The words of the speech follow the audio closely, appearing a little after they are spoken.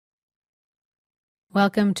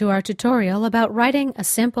Welcome to our tutorial about writing a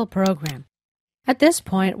simple program. At this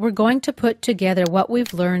point, we're going to put together what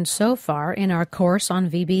we've learned so far in our course on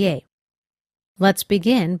VBA. Let's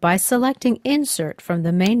begin by selecting Insert from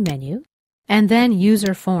the main menu and then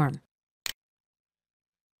User Form.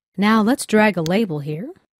 Now let's drag a label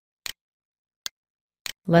here.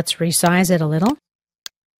 Let's resize it a little.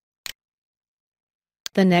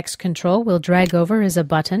 The next control we'll drag over is a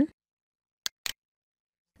button.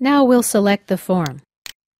 Now we'll select the form.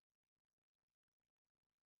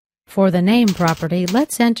 For the name property,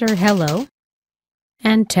 let's enter Hello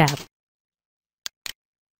and Tab.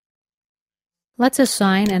 Let's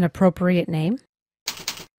assign an appropriate name,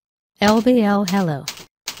 LBL Hello.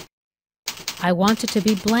 I want it to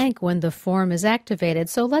be blank when the form is activated,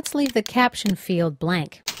 so let's leave the caption field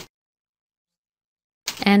blank.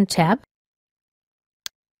 And Tab.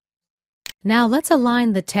 Now let's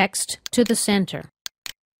align the text to the center.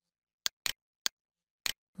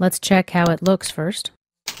 Let's check how it looks first.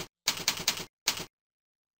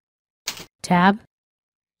 Tab.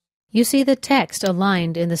 You see the text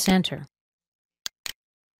aligned in the center.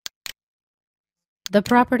 The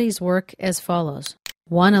properties work as follows.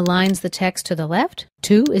 1 aligns the text to the left,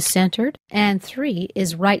 2 is centered, and 3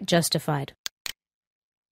 is right justified.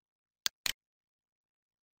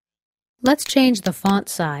 Let's change the font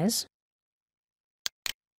size.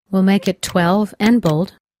 We'll make it 12 and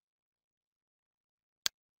bold.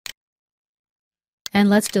 And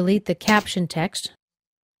let's delete the caption text.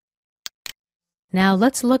 Now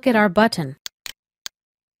let's look at our button.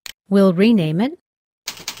 We'll rename it.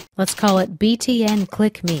 Let's call it BTN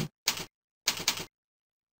Click Me.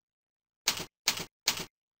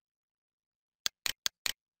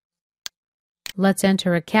 Let's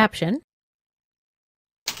enter a caption.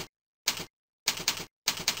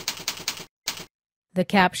 The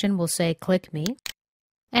caption will say Click Me,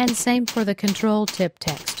 and same for the control tip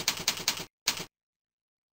text.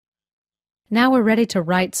 Now we're ready to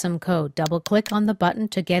write some code. Double-click on the button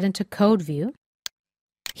to get into Code View.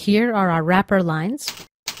 Here are our wrapper lines.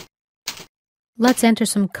 Let's enter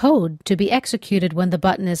some code to be executed when the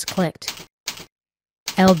button is clicked.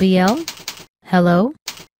 LBL, hello,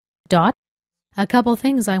 dot. A couple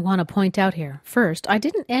things I want to point out here. First, I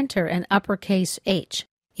didn't enter an uppercase H,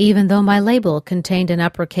 even though my label contained an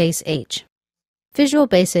uppercase H. Visual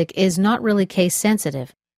Basic is not really case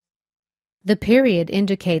sensitive. The period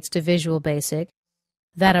indicates to Visual Basic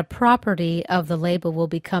that a property of the label will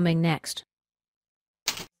be coming next.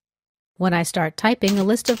 When I start typing, a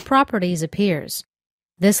list of properties appears.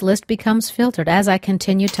 This list becomes filtered as I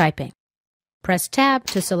continue typing. Press Tab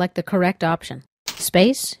to select the correct option.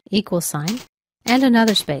 Space, equal sign, and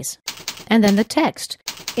another space. And then the text,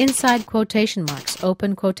 inside quotation marks,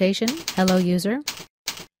 open quotation, hello user,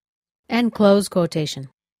 and close quotation.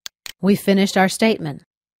 We finished our statement.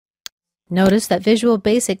 Notice that Visual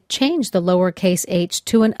Basic changed the lowercase h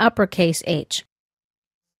to an uppercase H.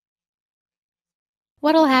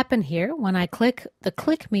 What will happen here when I click the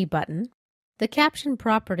Click Me button, the caption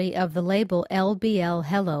property of the label LBL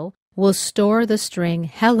Hello will store the string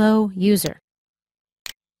Hello User.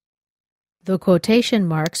 The quotation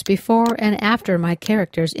marks before and after my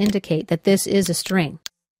characters indicate that this is a string.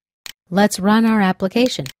 Let's run our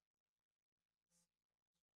application.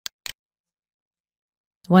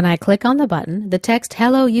 When I click on the button, the text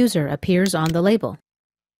Hello User appears on the label.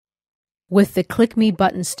 With the Click Me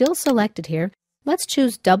button still selected here, let's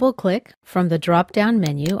choose Double-Click from the drop-down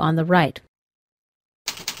menu on the right.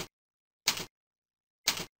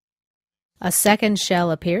 A second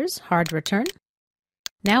shell appears, hard return.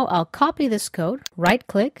 Now I'll copy this code,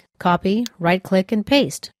 right-click, copy, right-click, and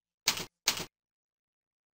paste.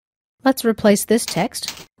 Let's replace this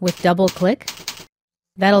text with double-click.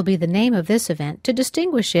 That'll be the name of this event to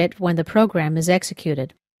distinguish it when the program is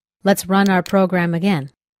executed. Let's run our program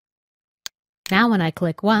again. Now when I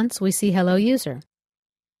click once, we see Hello User.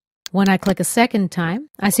 When I click a second time,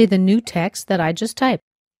 I see the new text that I just typed.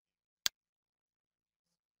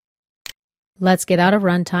 Let's get out of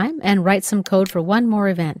runtime and write some code for one more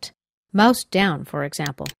event. Mouse down, for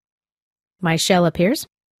example. My shell appears.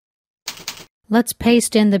 Let's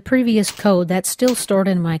paste in the previous code that's still stored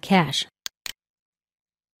in my cache.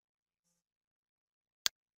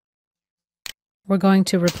 We're going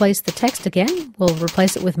to replace the text again. We'll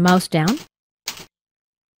replace it with mouse down.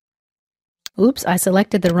 Oops, I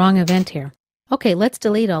selected the wrong event here. Okay, let's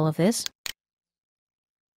delete all of this.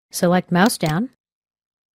 Select mouse down.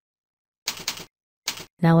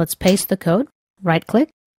 Now let's paste the code. Right-click.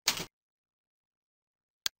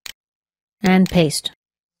 And paste.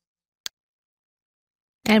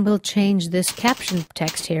 And we'll change this caption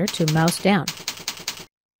text here to mouse down.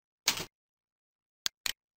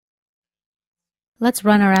 Let's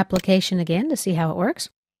run our application again to see how it works.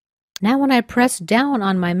 Now when I press down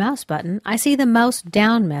on my mouse button, I see the mouse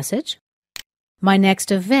down message. My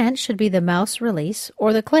next event should be the mouse release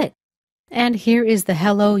or the click. And here is the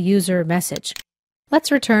Hello User message.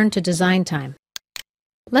 Let's return to design time.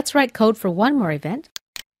 Let's write code for one more event.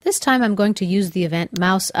 This time I'm going to use the event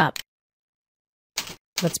mouse up.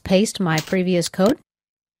 Let's paste my previous code.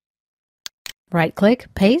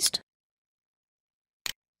 Right-click, paste.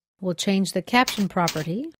 We'll change the caption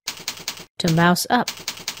property to mouse up.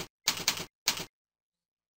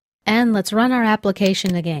 And let's run our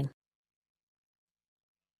application again.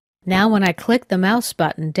 Now when I click the mouse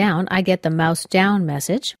button down, I get the mouse down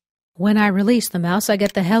message. When I release the mouse, I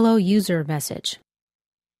get the Hello User message.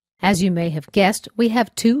 As you may have guessed, we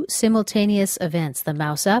have two simultaneous events, the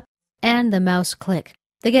mouse up and the mouse click.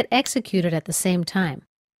 They get executed at the same time.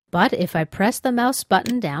 But if I press the mouse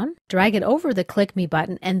button down, drag it over the Click Me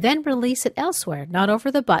button, and then release it elsewhere, not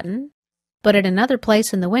over the button, but at another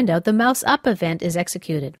place in the window, the mouse up event is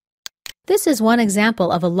executed. This is one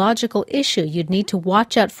example of a logical issue you'd need to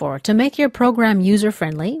watch out for to make your program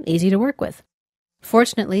user-friendly, easy to work with.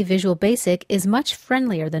 Fortunately, Visual Basic is much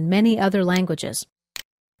friendlier than many other languages.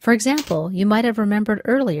 For example, you might have remembered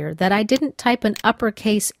earlier that I didn't type an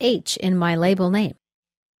uppercase H in my label name.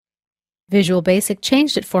 Visual Basic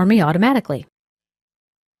changed it for me automatically.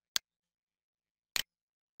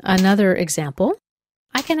 Another example,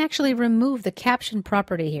 I can actually remove the caption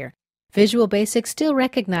property here. Visual Basic still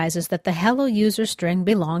recognizes that the Hello User string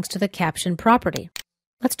belongs to the caption property.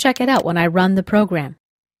 Let's check it out when I run the program.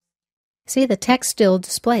 See, the text still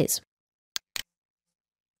displays.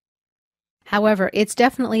 However, it's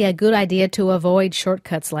definitely a good idea to avoid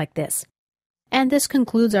shortcuts like this. And this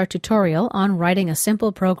concludes our tutorial on writing a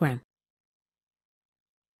simple program.